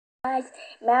Guys,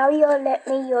 Mario let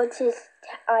me use his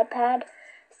iPad,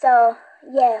 so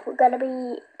yeah, we're gonna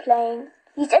be playing.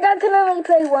 He said I can only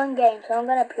play one game, so I'm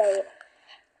gonna play it.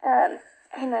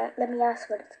 Hang on, let me ask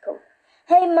what it's called.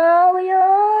 Hey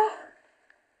Mario,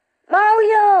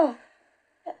 Mario,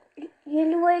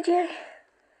 you Luigi.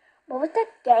 What was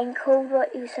that game called?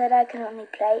 What you said I can only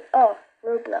play? Oh,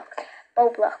 Roblox,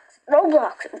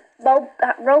 Roblox.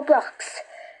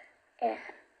 Yeah.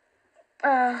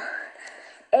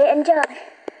 Enjoy.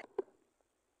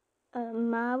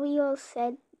 Mario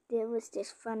said there was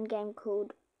this fun game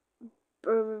called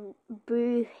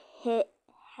Brewhaven.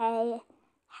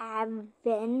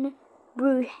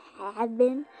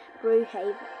 Brewhaven.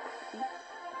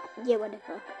 Yeah,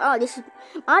 whatever. Oh, this is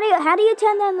Mario. How do you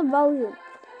turn down the volume?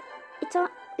 It's on.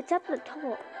 It's at the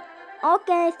top.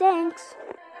 Okay, thanks.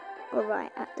 All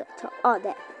right, at the top. Oh,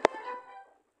 there.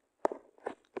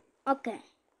 Okay.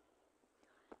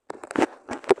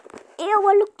 Ew,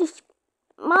 I look this.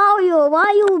 Mario, why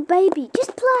are you a baby?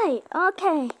 Just play.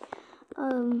 Okay.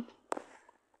 I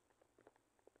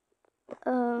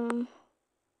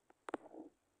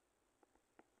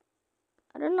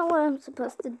don't know what I'm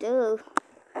supposed to do.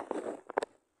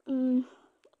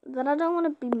 But I don't want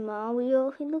to be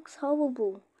Mario. He looks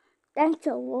horrible. Thanks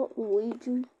a lot,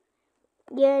 Luigi.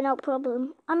 Yeah, no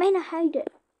problem. I mean, I hate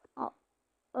it.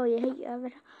 Oh, you hate your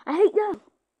avatar? I hate them.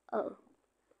 Oh.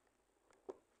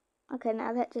 Okay,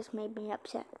 now that just made me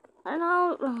upset. I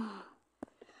know.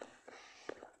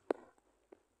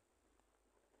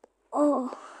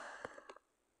 Oh.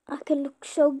 I can look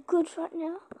so good right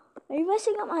now. Are you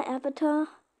messing up my avatar?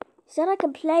 You said I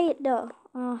can play it though.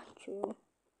 Oh, true.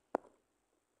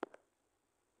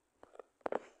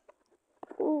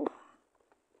 Ooh.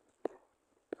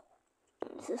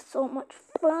 This is so much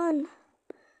fun.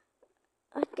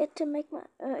 I get to make my...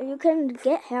 you can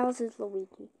get houses,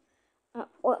 Luigi.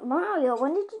 What, Mario,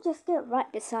 when did you just get right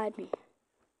beside me?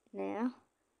 Now?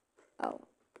 Oh.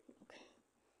 Okay.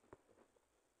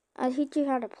 I'll teach you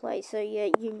how to play, so yeah,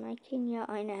 you're making your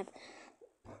own avatar.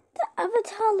 The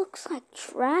avatar looks like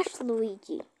trash,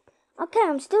 Luigi. Okay,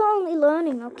 I'm still only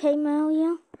learning, okay,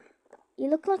 Mario? You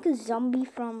look like a zombie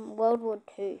from World War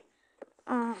II.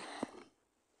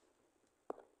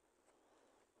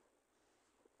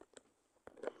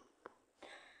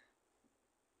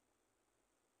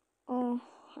 Oh,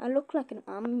 I look like an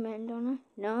army man, don't I?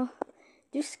 No,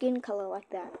 just skin color like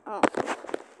that. Oh,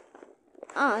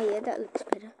 yeah, that looks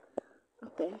better.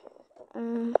 Okay.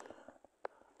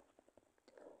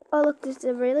 Oh, look, there's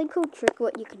a really cool trick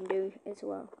what you can do as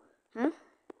well. Huh?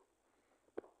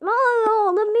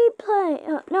 Mario, let me play.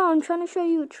 No, I'm trying to show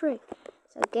you a trick.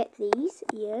 So get these,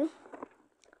 yeah.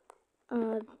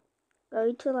 Go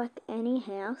to like any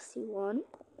house you want.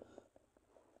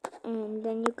 And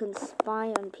then you can spy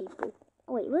on people.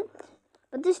 Oh, wait, what?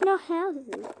 But there's no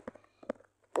houses.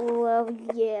 Well,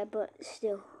 yeah, but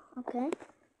still. Okay.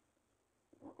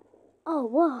 Oh,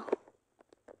 wow.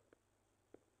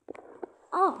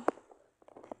 Oh.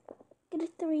 Get a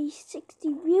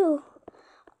 360 view.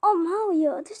 Oh,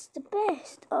 Mario, this is the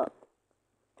best. Oh.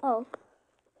 Oh,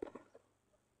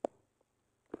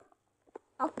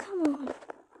 come on.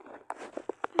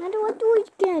 How do I do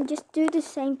it again? Just do the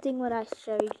same thing what I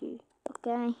showed you.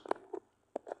 Okay.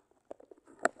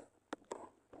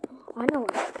 I know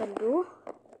what I can do.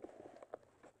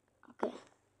 Okay.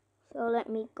 So let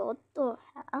me go to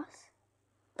house.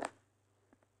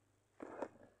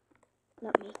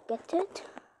 Let me get it.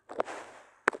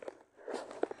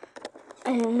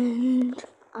 And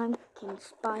I can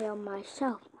spy on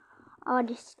myself. Oh,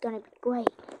 this is gonna be great.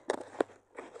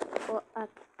 Or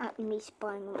at me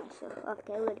spying on myself.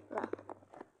 Okay, look at that.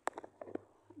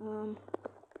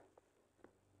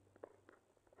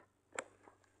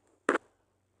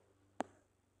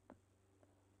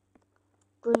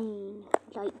 Green,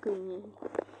 light green.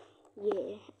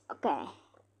 Yeah, okay.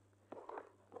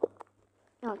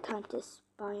 Now time to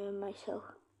spy on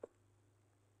myself.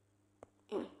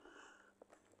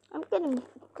 I'm getting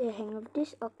the hang of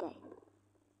this. Okay.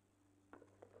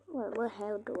 Well, what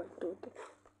hell do I do this?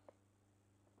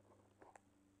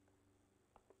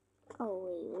 Oh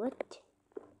wait, what?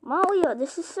 Mario,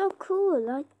 this is so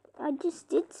cool. I just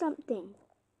did something.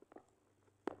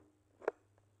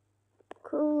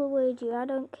 Cool, Luigi. I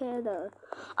don't care though.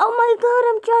 Oh my God,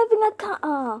 I'm driving a car.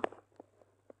 Oh.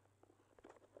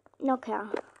 No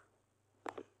car.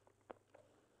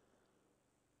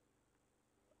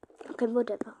 Okay,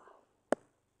 whatever.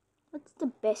 What's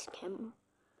the best camera?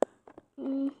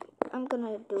 I'm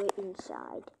gonna do it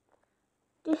inside.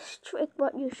 This trick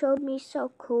what you showed me is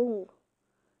so cool.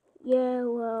 Yeah,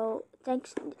 well,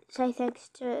 say thanks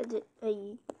to the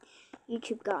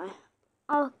YouTube guy.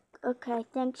 Oh, okay.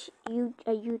 Thanks, you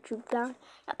a YouTube guy.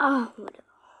 Oh, whatever.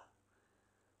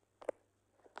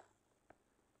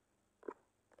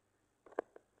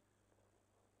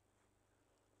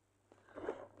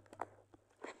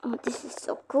 Oh, this is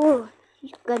so cool.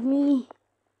 Look at me.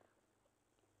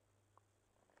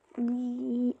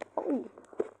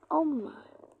 Oh my.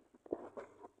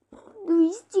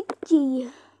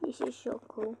 Luigi. This is so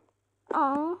cool.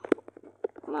 Oh,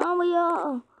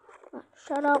 Mario.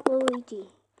 Shut up, Luigi.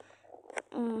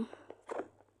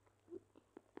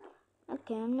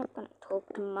 Okay, I'm not gonna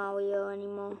talk to Mario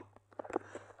anymore.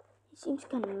 He seems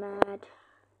kind of mad.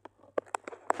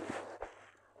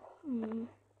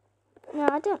 No,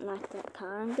 I don't like that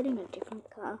car. I'm getting a different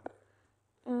car.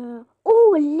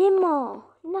 Oh, a limo.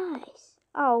 Nice.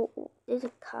 Oh, there's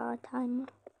a car timer.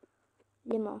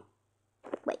 Limo.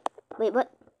 Wait,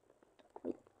 what?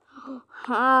 Wait. Ha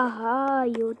ha,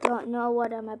 you don't know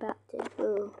what I'm about to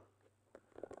do.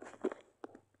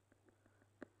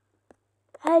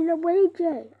 Hey,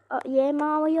 Luigi. Yeah,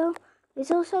 Mario.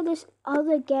 There's also this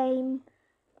other game.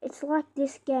 It's like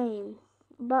this game,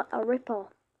 but a ripoff.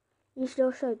 You should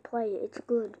also play it. It's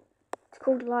good. It's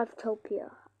called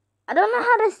Livetopia. I don't know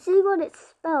how to see what it's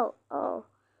spelled. Oh,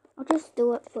 I'll just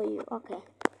do it for you. Okay.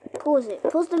 Pause it.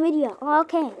 Pause the video. Oh,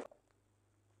 okay.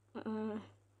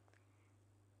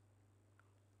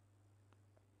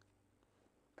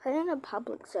 Put in a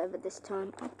public server this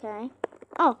time. Okay.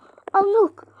 Oh,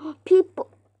 look. People.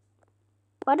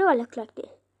 Why do I look like this?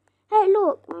 Hey,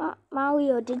 look.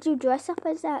 Mario, did you dress up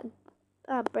as that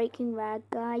Breaking Rag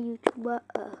guy YouTuber?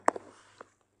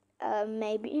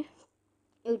 Maybe.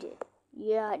 You did.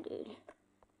 Yeah, I did.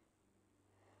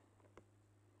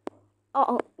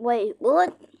 Oh, wait,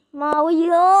 what?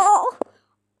 Mario?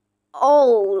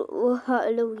 Oh,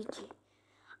 Luigi.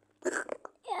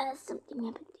 Yeah, something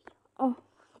happened to you. Oh,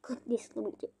 click this,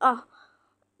 Luigi. Oh,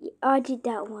 yeah, I did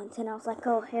that once, and I was like,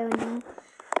 oh, hell no.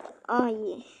 Oh,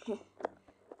 yeah.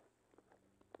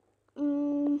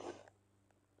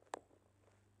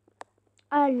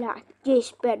 I like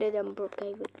this better than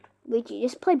Brookhaven. Luigi,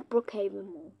 just play Brookhaven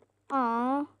more.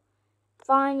 Aww.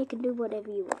 Fine, you can do whatever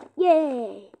you want.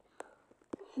 Yay!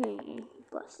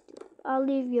 Busted. I'll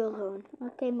leave you alone.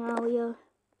 Okay, Mario.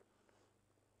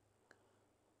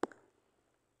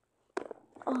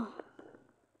 Oh.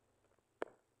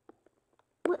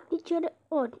 What did you...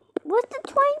 Oh, where's the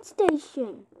train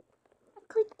station? I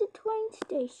clicked the train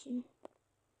station.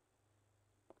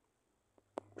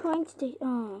 Train station.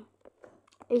 Oh.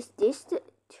 Is this the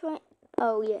train?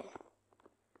 Oh, yeah.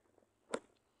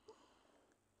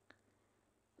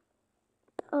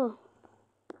 Oh.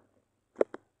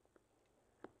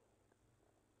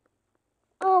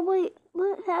 Oh, wait.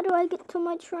 What? How do I get to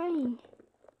my train?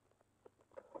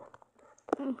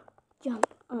 Jump.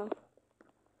 Oh.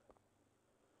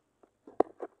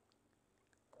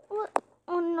 What?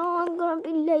 Oh, no. I'm going to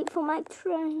be late for my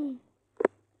train.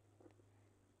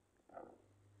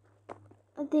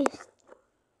 This.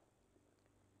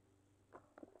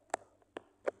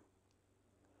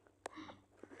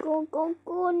 Go, go,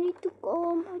 go. I need to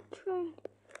go on my train.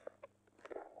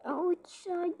 Oh, which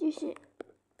side is it?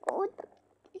 Oh,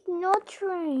 it's no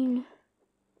train.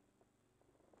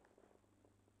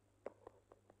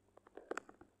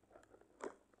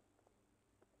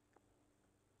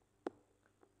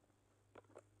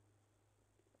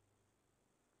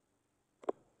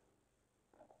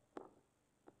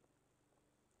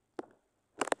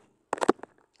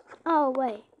 Oh,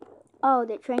 wait. Oh,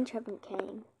 the trains haven't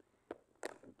came.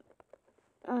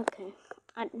 Okay.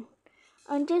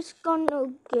 I'm just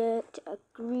gonna get a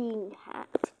green hat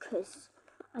because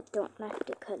I don't like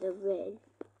the color red.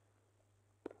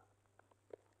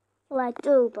 Well, I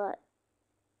do, but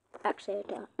actually I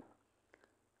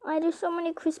don't. There's so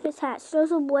many Christmas hats.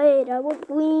 Those are weird. I want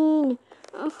green.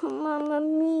 Oh, Mamma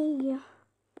mia.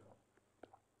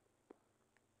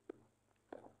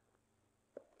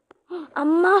 A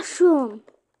mushroom.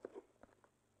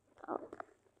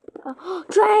 Oh,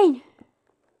 train.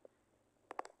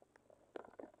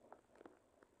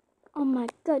 Oh my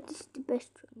god, this is the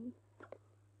best train.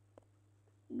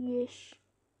 Yes.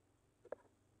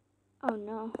 Oh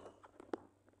no.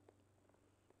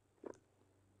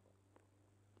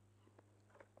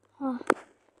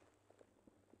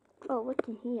 Oh, what's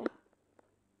in here?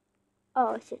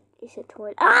 Oh, it's a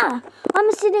toilet. Ah!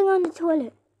 I'm sitting on the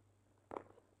toilet.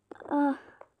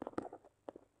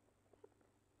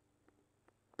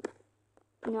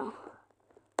 No.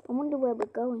 I wonder where we're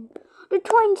going. The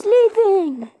train's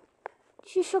leaving!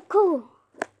 This is so cool.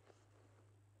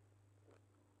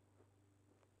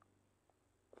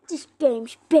 This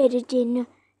game's better than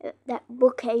that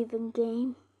Brookhaven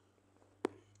game.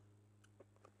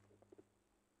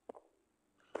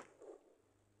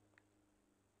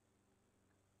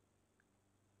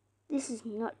 This is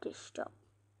not the stop.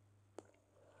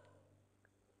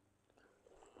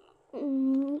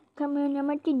 Come on, I'm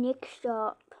at the next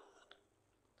stop.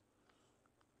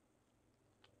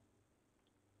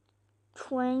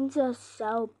 Trains are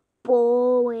so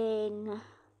boring.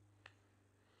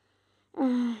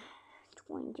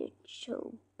 Trains are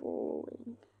so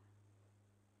boring.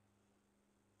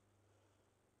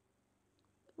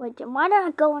 Wait, then why don't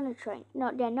I go on a train?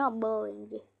 No, they're not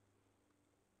boring.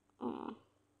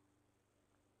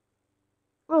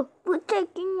 Oh, we're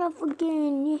taking off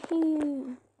again.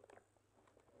 Yay.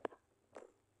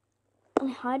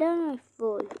 And how don't I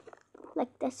fall?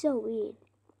 Like, that's so weird.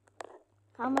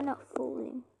 How am I not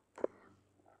falling?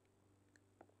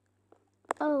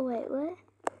 Oh, wait, what?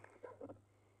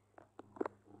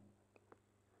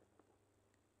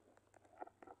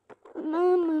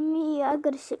 Mamma mia, I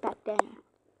gotta sit back down.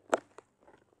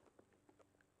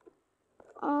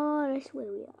 Oh, that's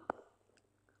where we are.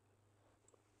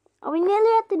 Are we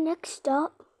nearly at the next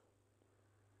stop?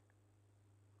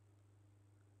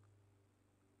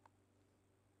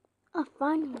 Oh,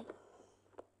 finally.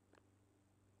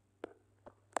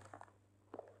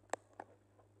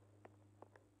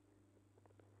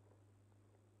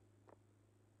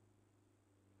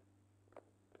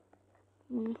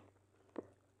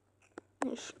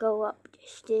 Let's go up the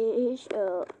stairs,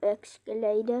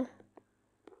 escalator,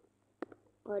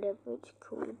 whatever it's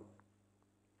called.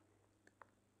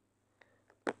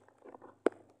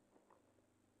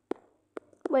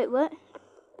 Wait, what?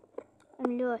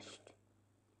 I'm lost.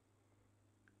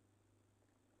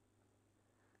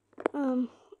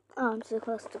 I'm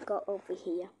supposed to go over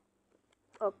here.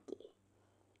 Okay.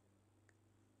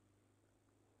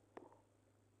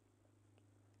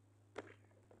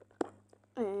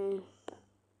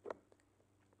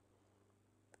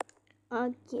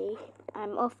 Okay,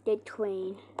 I'm off the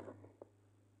train.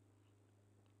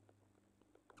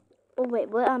 Oh wait,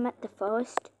 what? I'm at the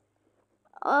forest.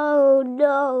 Oh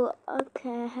no.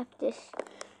 Okay, I have to.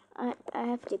 I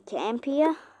have to camp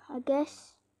here, I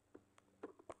guess.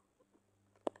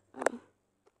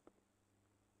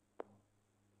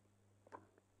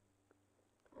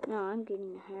 No, I'm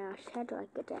getting a house. How do I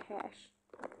get a house?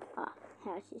 Ah,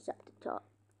 house is at the top.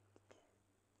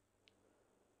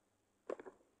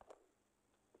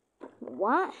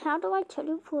 What? How do I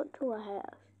teleport to a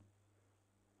house?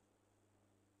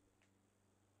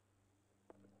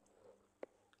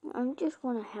 I just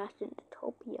want a house in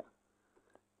Utopia.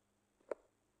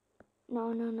 No,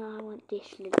 I want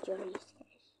this luxurious house.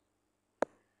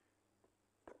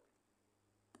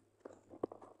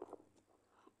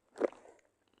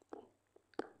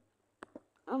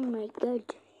 Oh my god.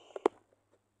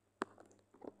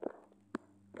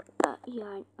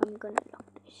 Yeah, I'm gonna lock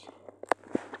this.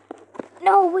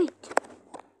 No, wait!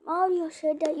 Mario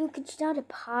said that you could start a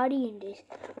party in this.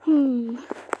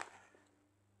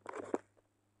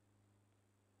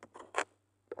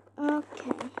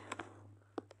 Okay.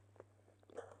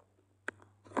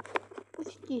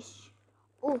 What's this?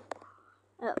 Oh.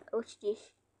 What's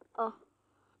this?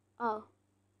 Oh.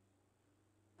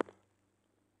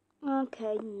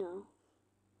 Okay, no.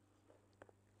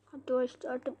 How do I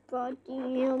start a party?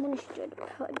 I want to start a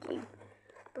party.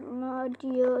 But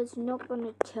Mario is not going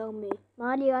to tell me.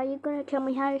 Mario, are you going to tell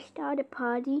me how to start a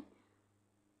party?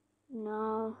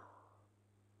 No.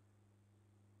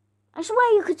 I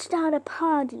swear you could start a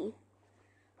party.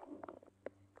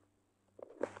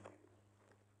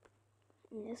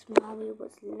 Unless Mario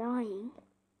was lying.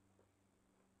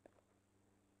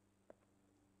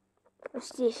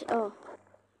 What's this? Oh.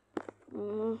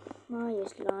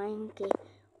 Mario's lying. Okay,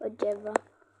 whatever.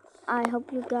 I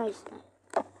hope you guys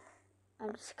know.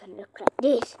 I'm just gonna look like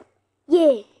this.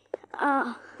 Yeah.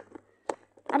 I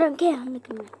don't care. I'm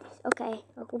looking like this. Okay.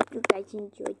 I hope you guys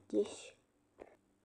enjoyed this.